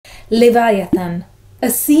Leviathan, a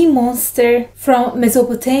sea monster from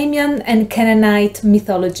Mesopotamian and Canaanite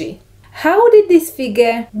mythology. How did this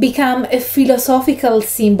figure become a philosophical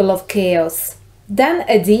symbol of chaos, then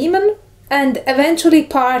a demon, and eventually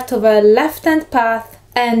part of a left-hand path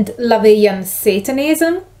and LaVeyan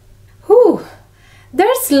Satanism? Whew,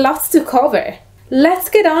 there's lots to cover. Let's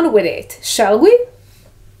get on with it, shall we?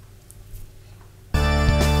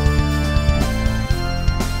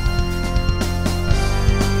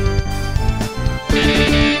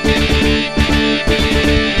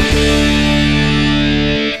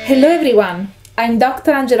 Hello everyone, I'm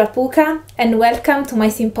Dr. Angela Puca and welcome to my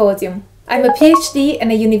symposium. I'm a PhD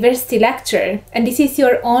and a university lecturer, and this is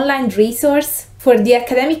your online resource for the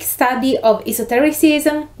academic study of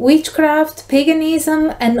esotericism, witchcraft,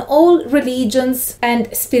 paganism, and all religions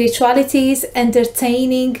and spiritualities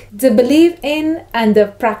entertaining the belief in and the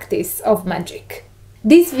practice of magic.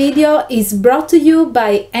 This video is brought to you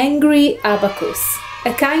by Angry Abacus,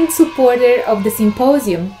 a kind supporter of the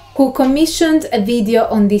symposium who commissioned a video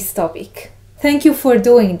on this topic. Thank you for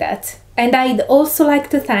doing that. And I'd also like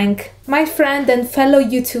to thank my friend and fellow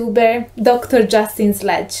YouTuber, Dr. Justin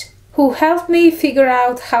Sledge, who helped me figure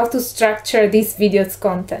out how to structure this video's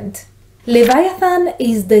content. Leviathan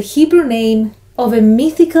is the Hebrew name of a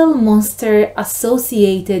mythical monster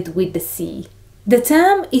associated with the sea. The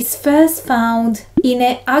term is first found in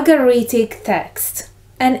an Agaritic text,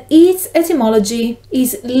 and its etymology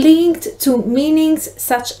is linked to meanings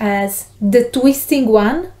such as the twisting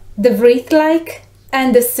one, the wreath-like,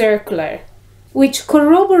 and the circular, which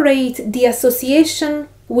corroborate the association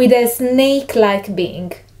with a snake-like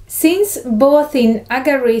being. Since both in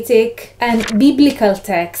Agaritic and biblical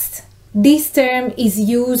text this term is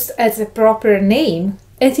used as a proper name,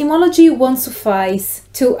 etymology won't suffice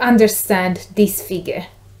to understand this figure.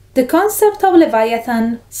 The concept of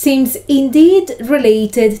Leviathan seems indeed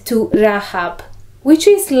related to Rahab, which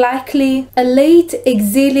is likely a late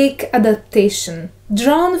exilic adaptation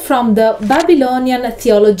drawn from the Babylonian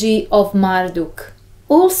theology of Marduk.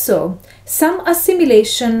 Also, some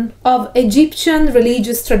assimilation of Egyptian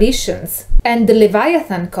religious traditions and the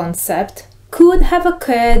Leviathan concept could have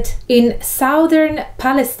occurred in southern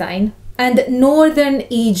Palestine and northern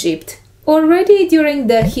Egypt already during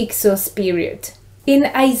the Hyksos period. In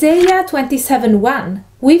Isaiah 27:1,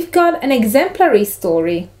 we've got an exemplary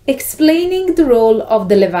story explaining the role of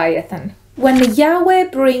the Leviathan. When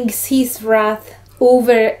Yahweh brings his wrath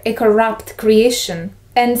over a corrupt creation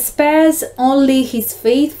and spares only his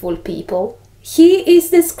faithful people, he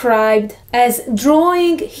is described as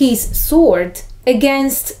drawing his sword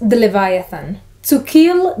against the Leviathan to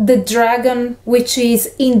kill the dragon which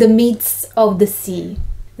is in the midst of the sea.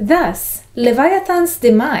 Thus, Leviathan's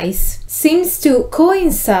demise seems to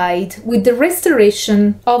coincide with the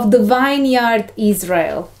restoration of the vineyard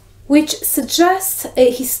Israel, which suggests a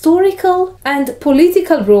historical and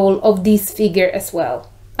political role of this figure as well,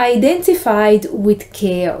 identified with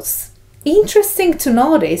chaos. Interesting to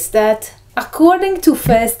notice that, according to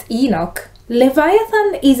 1st Enoch,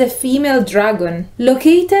 Leviathan is a female dragon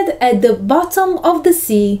located at the bottom of the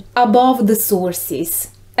sea above the sources,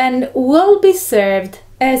 and will be served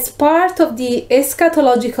as part of the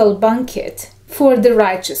eschatological banquet for the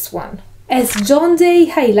righteous one. As John Day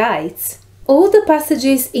highlights, all the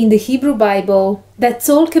passages in the Hebrew Bible that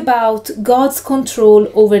talk about God's control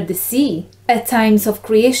over the sea at times of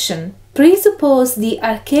creation presuppose the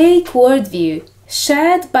archaic worldview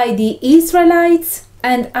shared by the Israelites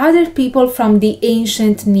and other people from the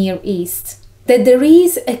ancient Near East, that there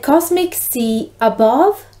is a cosmic sea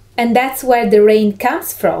above, and that's where the rain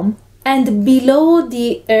comes from, and below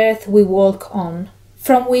the earth we walk on,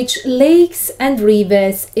 from which lakes and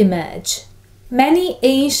rivers emerge. Many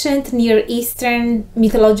ancient Near Eastern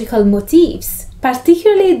mythological motifs,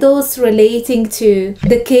 particularly those relating to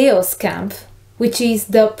the Chaos Camp, which is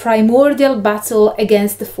the primordial battle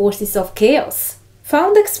against the forces of chaos,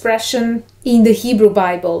 found expression in the Hebrew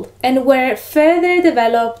Bible and were further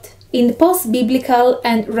developed in post-biblical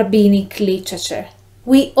and rabbinic literature.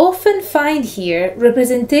 We often find here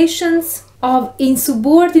representations of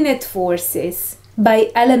insubordinate forces by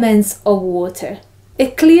elements of water, a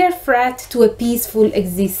clear threat to a peaceful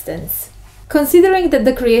existence, considering that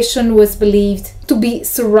the creation was believed to be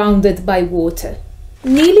surrounded by water.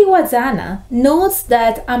 Nili Wazana notes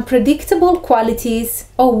that unpredictable qualities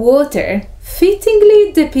of water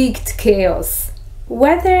fittingly depict chaos,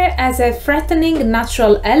 whether as a threatening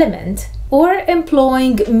natural element or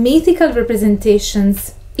employing mythical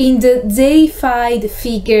representations in the deified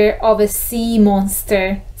figure of a sea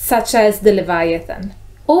monster such as the Leviathan.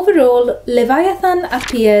 Overall, Leviathan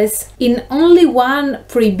appears in only one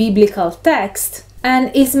pre-biblical text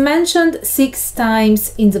and is mentioned 6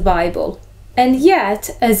 times in the Bible. And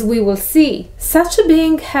yet, as we will see, such a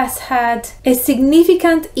being has had a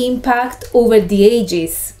significant impact over the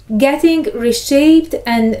ages, getting reshaped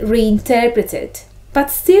and reinterpreted,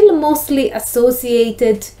 but still mostly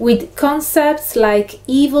associated with concepts like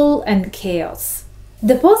evil and chaos.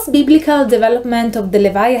 The post-biblical development of the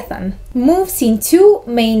Leviathan moves in 2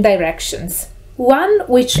 main directions. One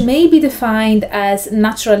which may be defined as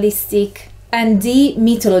naturalistic and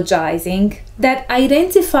demythologizing, that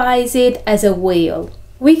identifies it as a whale.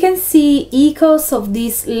 We can see echoes of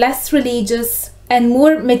this less religious and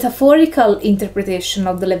more metaphorical interpretation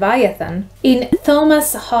of the Leviathan in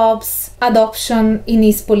Thomas Hobbes' adoption in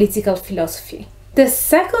his political philosophy. The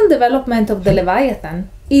second development of the Leviathan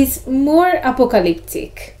is more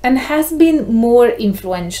apocalyptic and has been more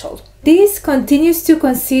influential. This continues to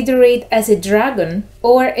consider it as a dragon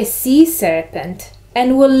or a sea serpent,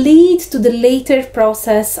 and will lead to the later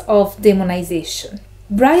process of demonization.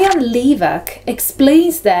 Brian Levac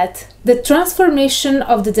explains that the transformation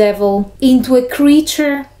of the devil into a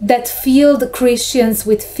creature that filled Christians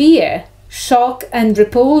with fear, shock and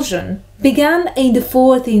repulsion began in the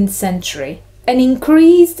 14th century and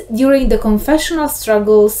increased during the confessional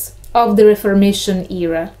struggles of the Reformation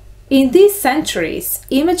era. In these centuries,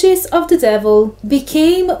 images of the devil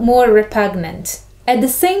became more repugnant. At the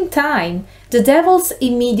same time, the devil's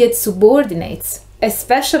immediate subordinates,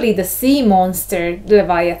 especially the sea monster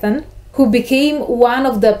Leviathan, who became one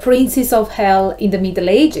of the princes of hell in the Middle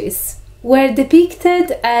Ages, were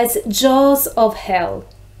depicted as jaws of hell,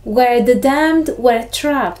 where the damned were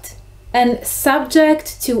trapped and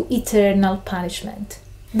subject to eternal punishment.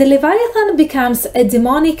 The Leviathan becomes a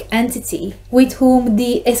demonic entity with whom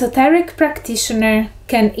the esoteric practitioner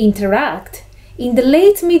can interact in the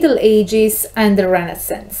late Middle Ages and the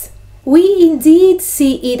Renaissance. We indeed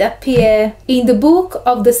see it appear in the book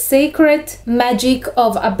of the sacred magic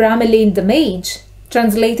of Abramelin the Mage,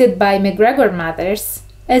 translated by MacGregor Mathers,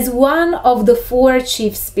 as one of the 4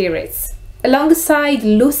 chief spirits, alongside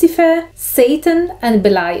Lucifer, Satan and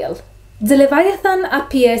Belial. The Leviathan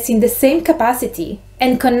appears in the same capacity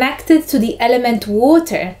and connected to the element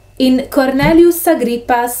water in Cornelius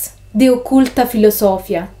Agrippa's De Occulta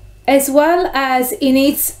Philosophia, as well as in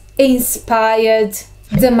its inspired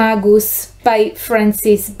The Magus by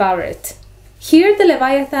Francis Barrett. Here the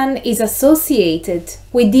Leviathan is associated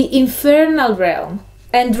with the infernal realm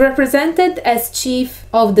and represented as chief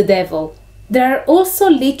of the devil. There are also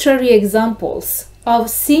literary examples of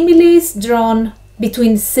similes drawn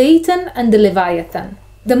between Satan and the Leviathan,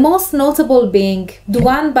 the most notable being the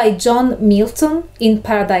one by John Milton in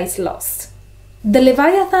Paradise Lost. The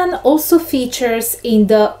Leviathan also features in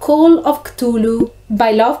the Call of Cthulhu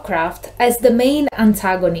by Lovecraft as the main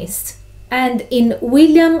antagonist, and in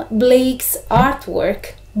William Blake's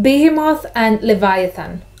artwork Behemoth and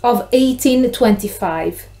Leviathan of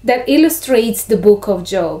 1825 that illustrates the Book of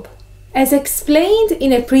Job. As explained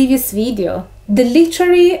in a previous video, the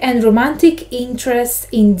literary and romantic interest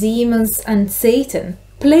in demons and Satan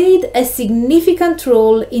played a significant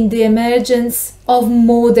role in the emergence of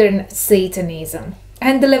modern Satanism,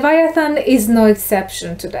 and the Leviathan is no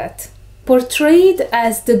exception to that. Portrayed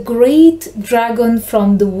as the great dragon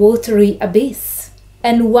from the watery abyss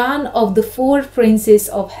and one of the 4 princes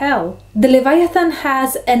of hell, the Leviathan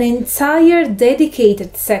has an entire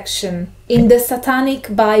dedicated section in the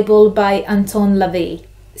Satanic Bible by Anton LaVey,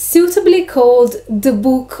 suitably called the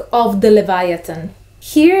Book of the Leviathan.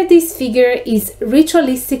 Here this figure is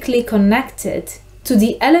ritualistically connected to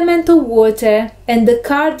the element of water and the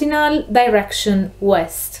cardinal direction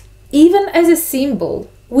west. Even as a symbol,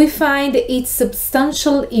 we find its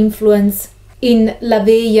substantial influence in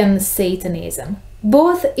LaVeyan Satanism,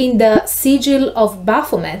 both in the sigil of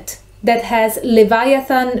Baphomet that has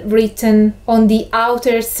Leviathan written on the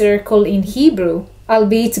outer circle in Hebrew,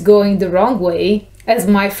 albeit going the wrong way, as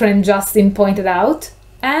my friend Justin pointed out,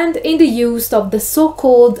 and in the use of the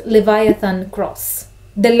so-called Leviathan cross.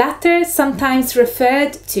 The latter, sometimes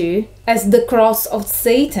referred to as the cross of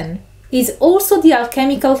Satan, is also the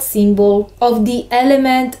alchemical symbol of the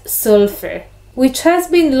element sulfur, which has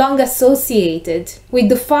been long associated with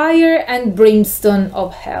the fire and brimstone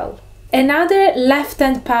of hell. Another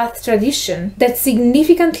left-hand path tradition that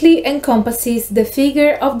significantly encompasses the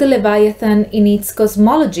figure of the Leviathan in its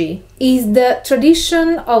cosmology is the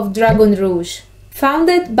tradition of Dragon Rouge,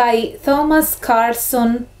 founded by Thomas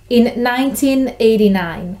Carlson in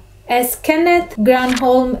 1989. As Kenneth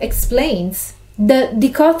Granholm explains, the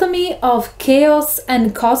dichotomy of chaos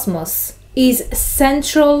and cosmos is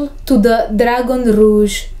central to the Dragon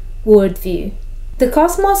Rouge worldview. The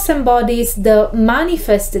cosmos embodies the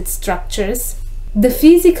manifested structures the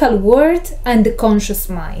physical world and the conscious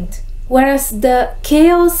mind, whereas the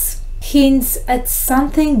chaos hints at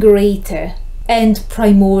something greater and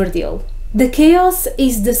primordial. The chaos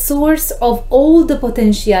is the source of all the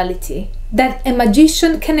potentiality that a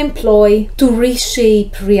magician can employ to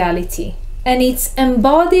reshape reality, and it's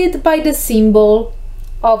embodied by the symbol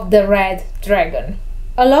of the red dragon.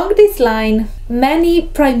 Along this line, many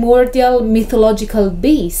primordial mythological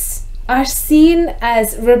beasts are seen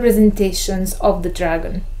as representations of the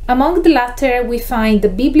dragon. Among the latter, we find the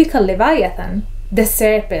biblical Leviathan, the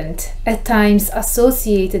serpent, at times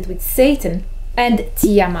associated with Satan, and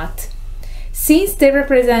Tiamat. Since they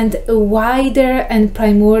represent a wider and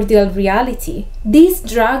primordial reality, these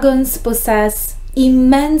dragons possess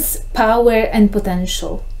immense power and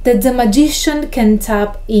potential that the magician can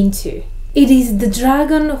tap into. It is the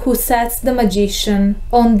dragon who sets the magician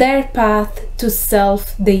on their path to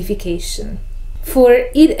self-deification, for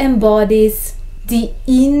it embodies the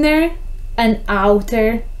inner and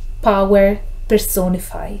outer power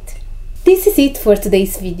personified. This is it for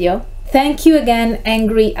today's video. Thank you again,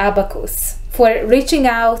 Angry Abacus, for reaching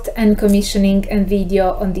out and commissioning a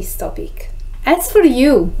video on this topic. As for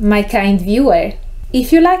you, my kind viewer,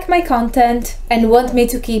 if you like my content and want me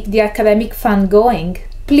to keep the academic fun going,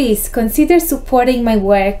 please consider supporting my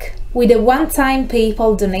work with a one-time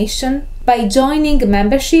PayPal donation by joining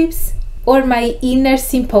memberships or my inner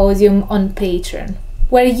symposium on Patreon,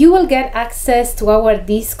 where you will get access to our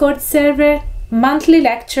Discord server, monthly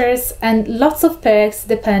lectures, and lots of perks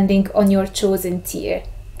depending on your chosen tier.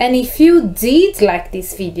 And if you did like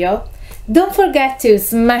this video, don't forget to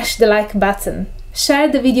smash the like button, share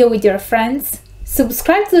the video with your friends,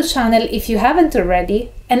 subscribe to the channel if you haven't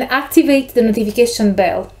already, and activate the notification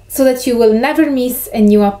bell so that you will never miss a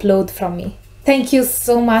new upload from me. Thank you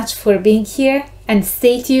so much for being here, and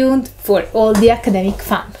stay tuned for all the academic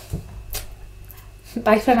fun.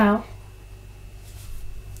 Bye for now.